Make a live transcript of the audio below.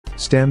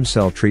Stem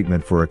cell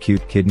treatment for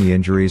acute kidney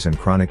injuries and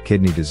chronic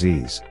kidney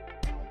disease.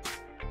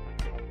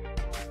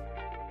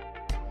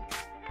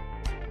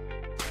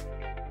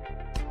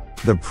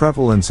 The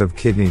prevalence of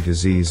kidney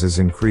disease is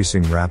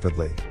increasing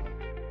rapidly.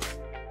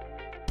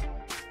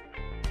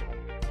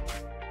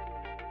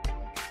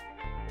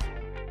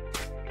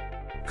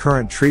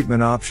 Current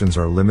treatment options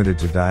are limited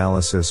to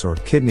dialysis or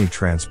kidney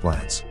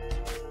transplants.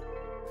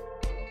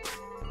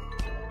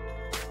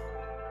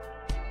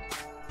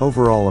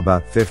 Overall,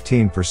 about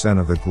 15%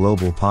 of the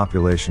global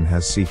population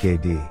has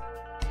CKD.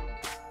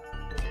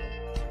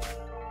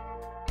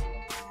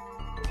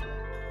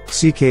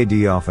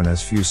 CKD often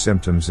has few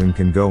symptoms and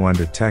can go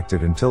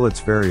undetected until it's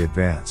very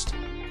advanced.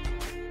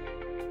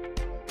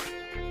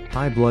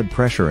 High blood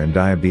pressure and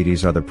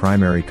diabetes are the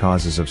primary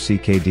causes of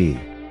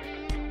CKD.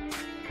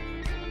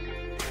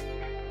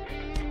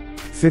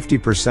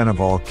 50% of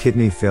all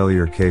kidney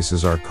failure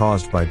cases are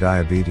caused by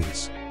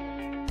diabetes.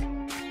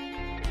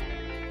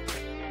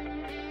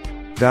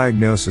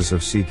 Diagnosis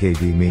of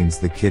CKD means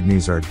the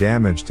kidneys are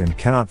damaged and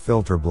cannot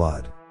filter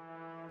blood.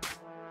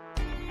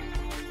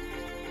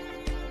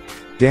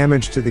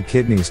 Damage to the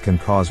kidneys can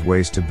cause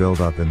waste to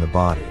build up in the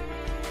body.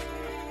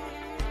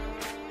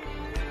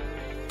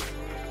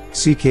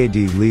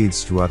 CKD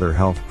leads to other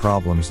health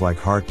problems like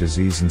heart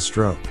disease and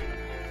stroke.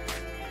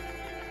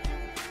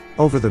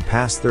 Over the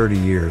past 30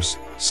 years,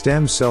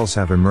 stem cells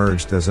have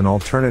emerged as an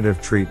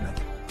alternative treatment.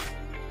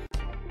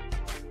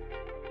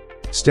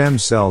 Stem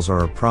cells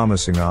are a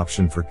promising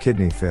option for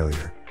kidney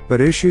failure, but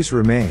issues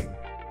remain.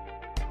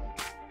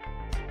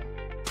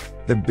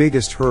 The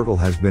biggest hurdle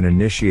has been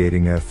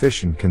initiating an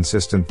efficient,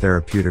 consistent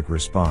therapeutic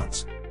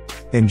response.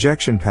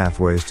 Injection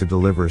pathways to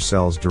deliver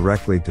cells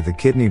directly to the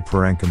kidney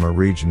parenchyma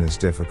region is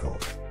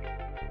difficult.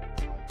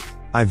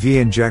 IV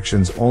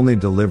injections only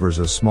delivers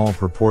a small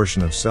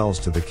proportion of cells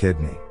to the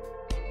kidney,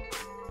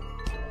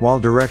 while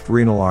direct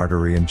renal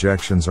artery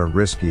injections are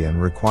risky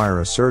and require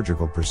a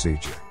surgical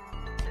procedure.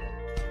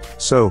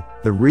 So,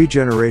 the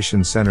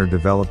Regeneration Center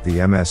developed the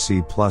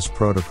MSC Plus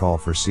protocol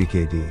for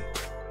CKD.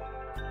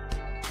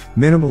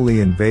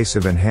 Minimally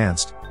invasive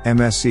enhanced,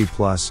 MSC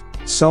Plus,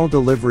 cell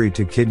delivery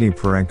to kidney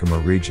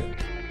parenchyma region.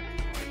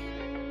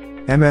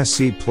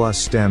 MSC Plus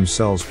stem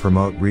cells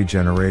promote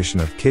regeneration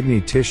of kidney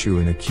tissue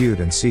in acute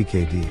and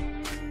CKD.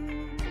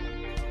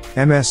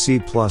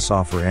 MSC Plus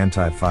offer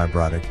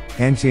anti-fibrotic,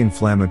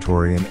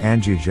 anti-inflammatory and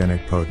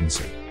angiogenic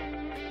potency.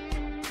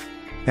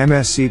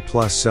 MSC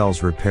Plus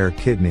cells repair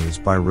kidneys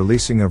by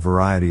releasing a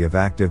variety of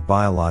active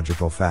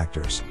biological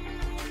factors,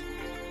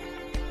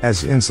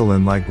 as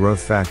insulin-like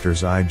growth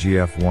factors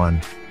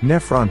IGF-1,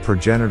 Nephron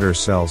progenitor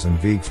cells and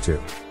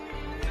VEGF2,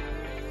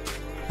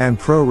 and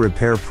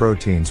pro-repair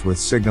proteins with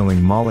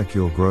signaling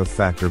molecule growth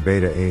factor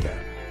beta-eta.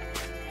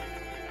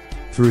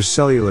 Through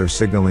cellular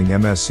signaling,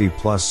 MSC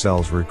Plus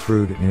cells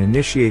recruit and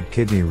initiate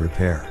kidney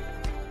repair.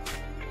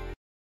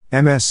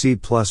 MSC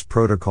Plus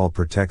protocol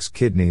protects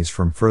kidneys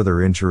from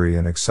further injury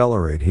and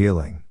accelerate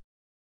healing.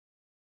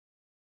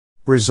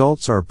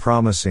 Results are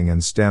promising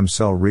and stem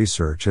cell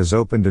research has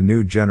opened a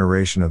new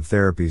generation of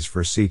therapies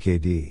for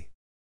CKD.